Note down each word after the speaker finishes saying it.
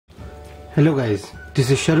Hello guys, this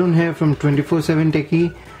is Sharun here from 24/7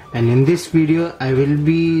 Techie, and in this video I will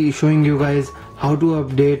be showing you guys how to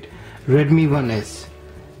update Redmi 1S.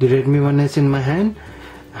 The Redmi 1S in my hand,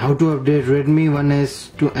 how to update Redmi 1S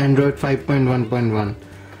to Android 5.1.1.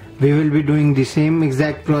 We will be doing the same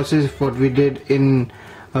exact process what we did in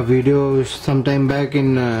a video sometime back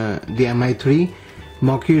in the Mi3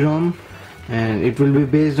 Mokee Rom, and it will be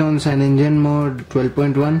based on CyanogenMod mode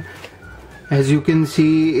 12.1. As you can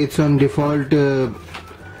see, it's on default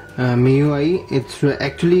Miui. It's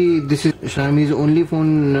actually, this is Xiaomi's only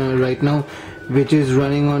phone right now which is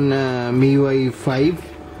running on Miui 5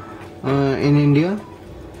 in India,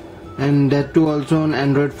 and that too also on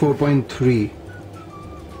Android 4.3.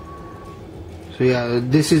 So yeah,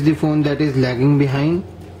 this is the phone that is lagging behind,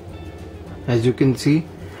 as you can see.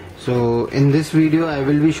 So in this video I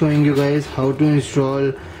will be showing you guys how to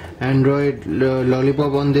install Android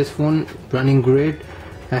Lollipop on this phone, running great.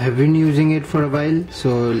 I have been using it for a while,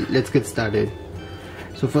 so let's get started.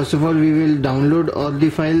 So first of all, we will download all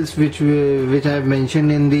the files which I have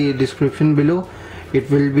mentioned in the description below.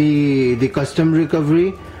 It will be the custom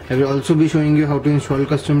recovery. I will also be showing you how to install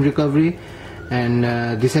custom recovery, and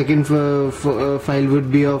the second file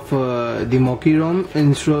would be of the Mokee Rom.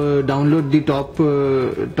 Download the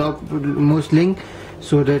topmost link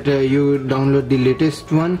so that you download the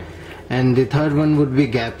latest one, and the third one would be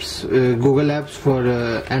Google Apps for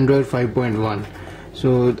Android 5.1.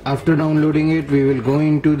 So after downloading it, we will go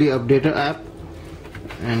into the updater app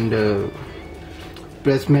and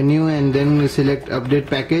press menu and then select update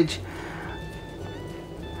package.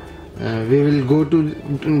 We will go to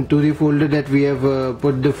the folder that we have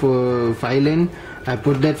put the file in. I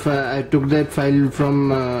took that file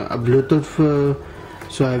from a Bluetooth.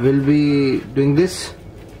 So I will be doing this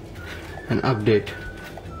and update.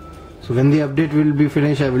 So when the update will be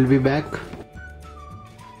finished, I will be back.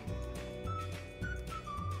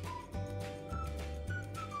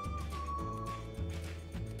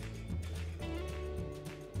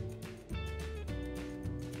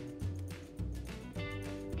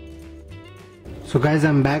 So guys,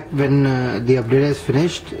 I'm back when the update has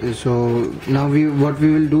finished. So now what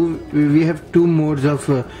we will do, we have two modes of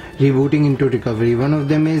rebooting into recovery. One of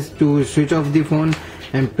them is to switch off the phone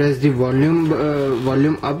and press the volume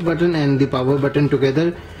up button and the power button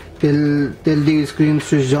together till the screen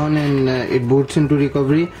switches on and it boots into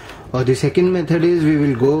recovery. Or the second method is we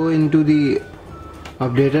will go into the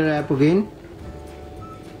updater app again,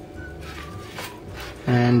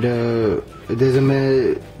 and there's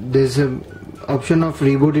a option of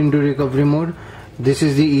reboot into recovery mode. This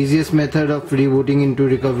is the easiest method of rebooting into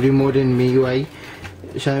recovery mode in MIUI.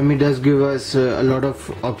 Xiaomi does give us a lot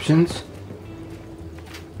of options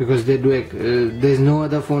because they do. There's no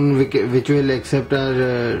other phone which will accept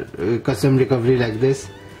our custom recovery like this.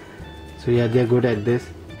 So yeah, they're good at this.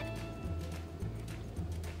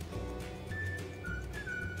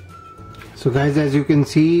 So guys, as you can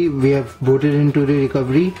see, we have booted into the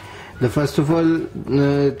recovery. The first of all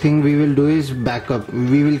thing we will do is backup.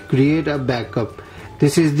 We will create a backup.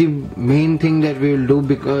 This is the main thing that we will do,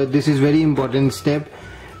 because this is very important step,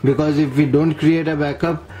 because if we don't create a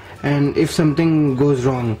backup and if something goes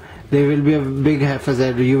wrong, there will be a big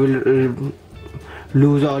haphazard. You will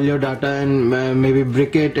lose all your data and maybe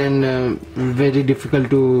brick it, and very difficult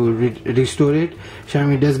to restore it.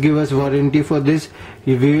 Xiaomi does give us warranty for this.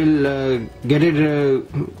 We will get it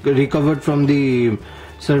recovered from the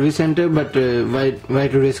service center, but why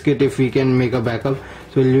to risk it if we can make a backup?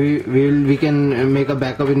 So we can make a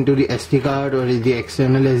backup into the SD card or the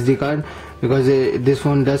external SD card, because this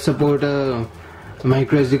phone does support a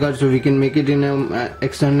micro SD card, so we can make it in a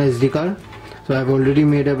external SD card. So I've already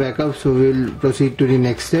made a backup, so we'll proceed to the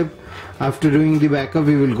next step. After doing the backup,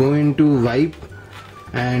 we will go into wipe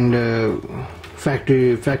and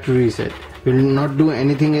factory reset. We will not do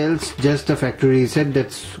anything else, just a factory reset.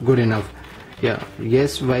 That's good enough. Yeah,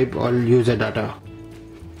 yes, wipe all user data.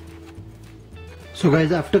 So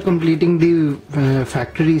guys, after completing the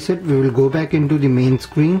factory reset, we will go back into the main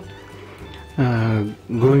screen,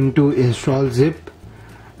 go into install zip,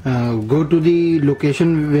 go to the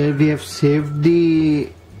location where we have saved the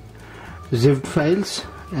zipped files,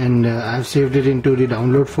 and I have saved it into the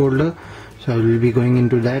download folder. So I will be going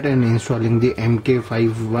into that and installing the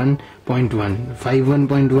MK51.1.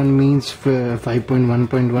 51.1 means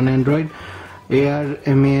 5.1.1 Android.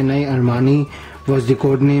 ARMANI Armani was the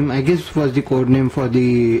code name, I guess was the code name for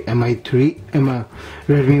the Mi3 Redmi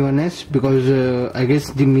 1S, because I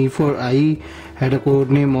guess the Mi4i had a code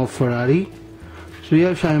name of Ferrari. So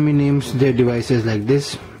yeah, Xiaomi names their devices like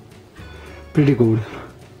this. Pretty cool.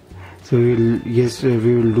 So we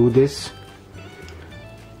will do this,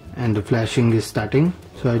 and the flashing is starting.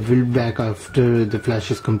 So I will be back after the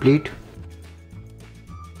flash is complete.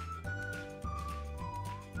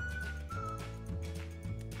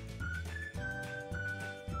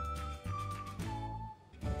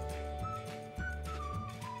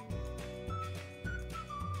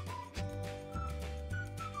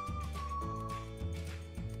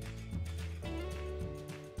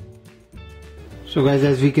 So guys,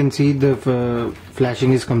 as we can see, the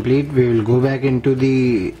flashing is complete. We will go back into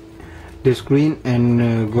the screen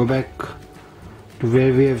and go back to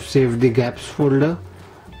where we have saved the gaps folder.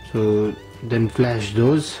 So then flash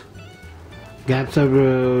those. Gaps are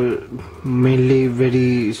mainly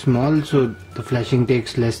very small, so the flashing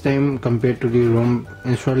takes less time compared to the ROM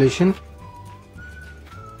installation.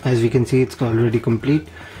 As we can see, it's already complete.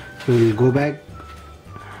 So we'll go back.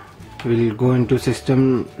 We'll go into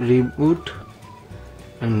system reboot.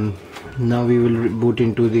 And now we will boot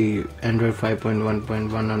into the Android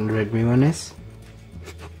 5.1.1 on Redmi 1S.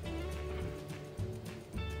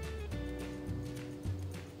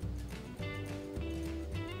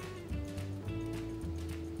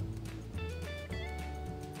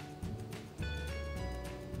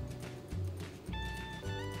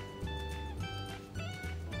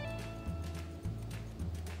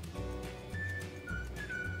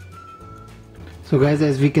 So guys,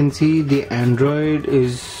 as we can see, the Android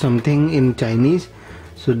is something in Chinese.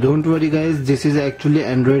 So don't worry guys, this is actually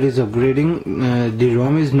Android is upgrading. The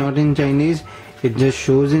ROM is not in Chinese, it just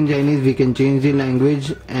shows in Chinese. We can change the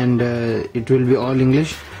language and it will be all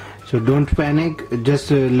English. So don't panic,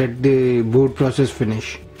 just let the boot process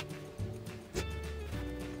finish.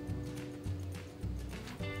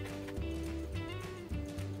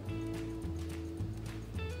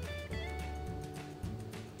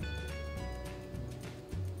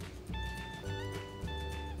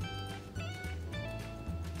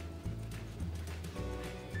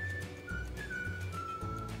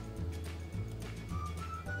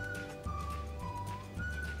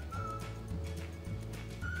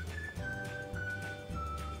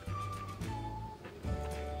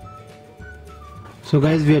 So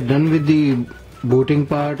guys, we are done with the booting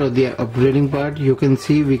part or the upgrading part. You can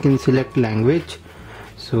see we can select language.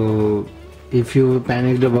 So if you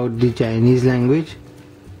panicked about the Chinese language,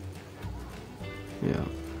 yeah,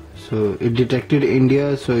 so it detected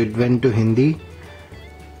India, so it went to Hindi.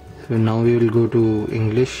 So now we will go to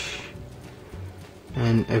English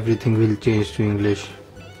and everything will change to English.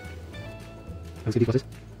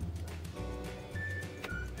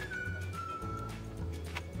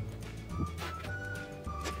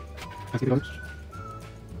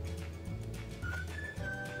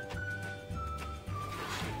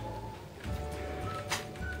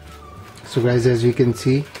 So guys, as we can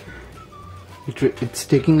see, it's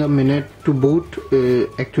taking a minute to boot.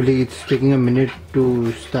 Actually, it's taking a minute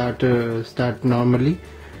to start normally.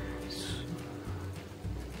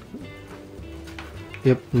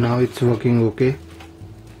 Yep, now it's working okay.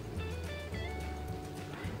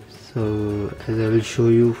 So as I will show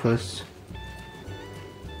you first,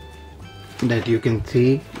 that you can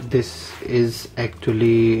see this is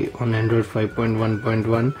actually on Android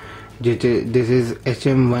 5.1.1. This is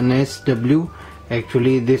HM1SW.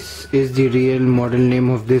 Actually this is the real model name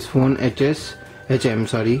of this phone, HM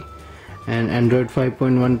sorry, and Android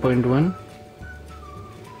 5.1.1.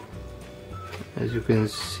 as you can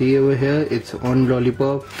see over here, it's on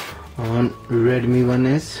Lollipop on Redmi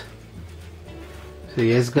 1S. So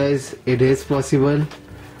yes guys, it is possible.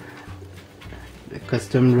 The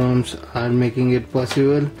custom ROMs are making it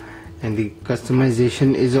possible, and the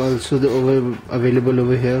customization is also available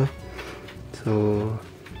over here. So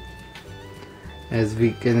as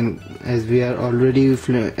you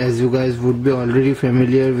guys would be already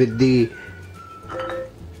familiar with the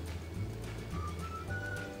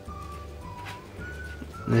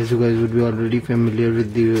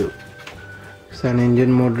CyanogenMod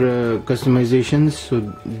mode customizations. So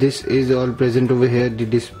this is all present over here, the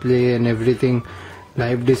display and everything.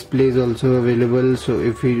 Live display is also available, so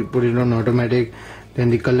if we put it on automatic, then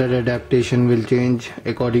the color adaptation will change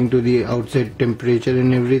according to the outside temperature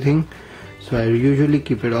and everything. So I usually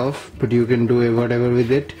keep it off, but you can do whatever with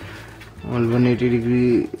it. All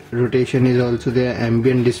 180-degree rotation is also there.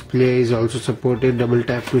 Ambient display is also supported. Double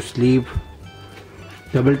tap to sleep.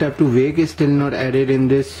 Double tap to wake is still not added in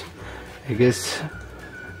this. I guess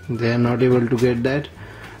they are not able to get that,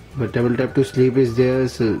 but double tap to sleep is there,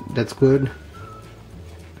 so that's good.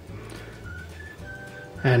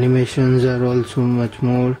 Animations are also much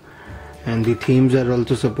more, and the themes are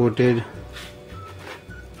also supported.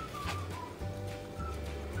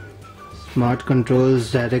 smart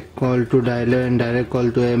controls, direct call to dialer and direct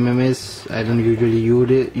call to MMS. I don't usually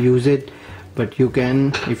use it, but you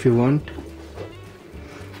can if you want.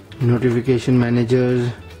 Notification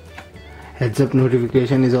managers, heads up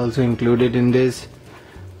notification is also included in this,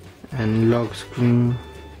 and lock screen.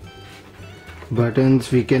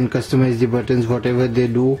 Buttons, we can customize the buttons whatever they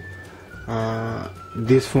do.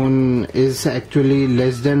 This phone is actually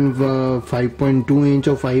less than 5.2 inch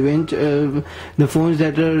or 5 inch. The phones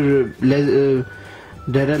that are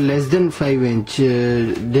less than 5 inch,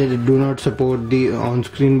 they do not support the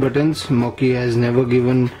on-screen buttons. Mokee has never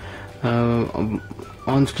given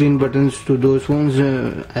on-screen buttons to those phones.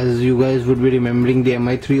 As you guys would be remembering, the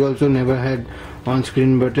Mi3 also never had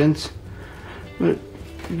on-screen buttons. But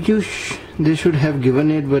they should have given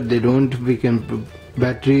it, but they don't. We can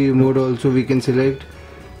battery mode also we can select.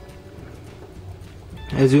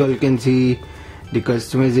 As you all can see, the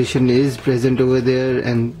customization is present over there,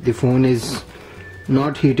 and the phone is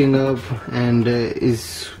not heating up and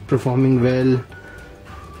is performing well,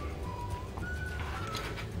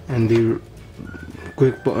 and the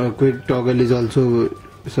quick toggle is also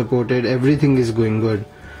supported. Everything is going good,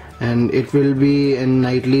 and it will be a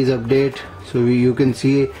nightly's update. So you can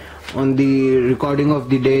see on the recording of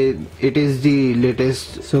the day it is the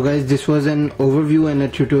latest. So guys, this was an overview and a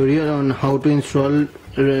tutorial on how to install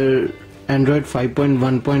Android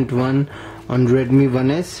 5.1.1 on Redmi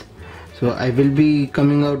 1S. So I will be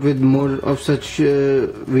coming out with more of such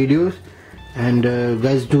videos, and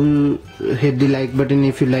guys, do hit the like button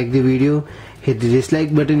if you like the video, hit the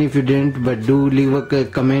dislike button if you didn't, but do leave a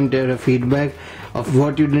comment or a feedback of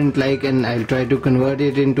what you didn't like, and I'll try to convert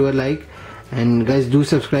it into a like. And guys, do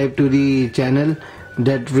subscribe to the channel.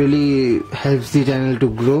 That really helps the channel to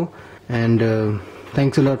grow. And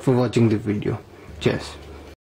thanks a lot for watching the video. Cheers.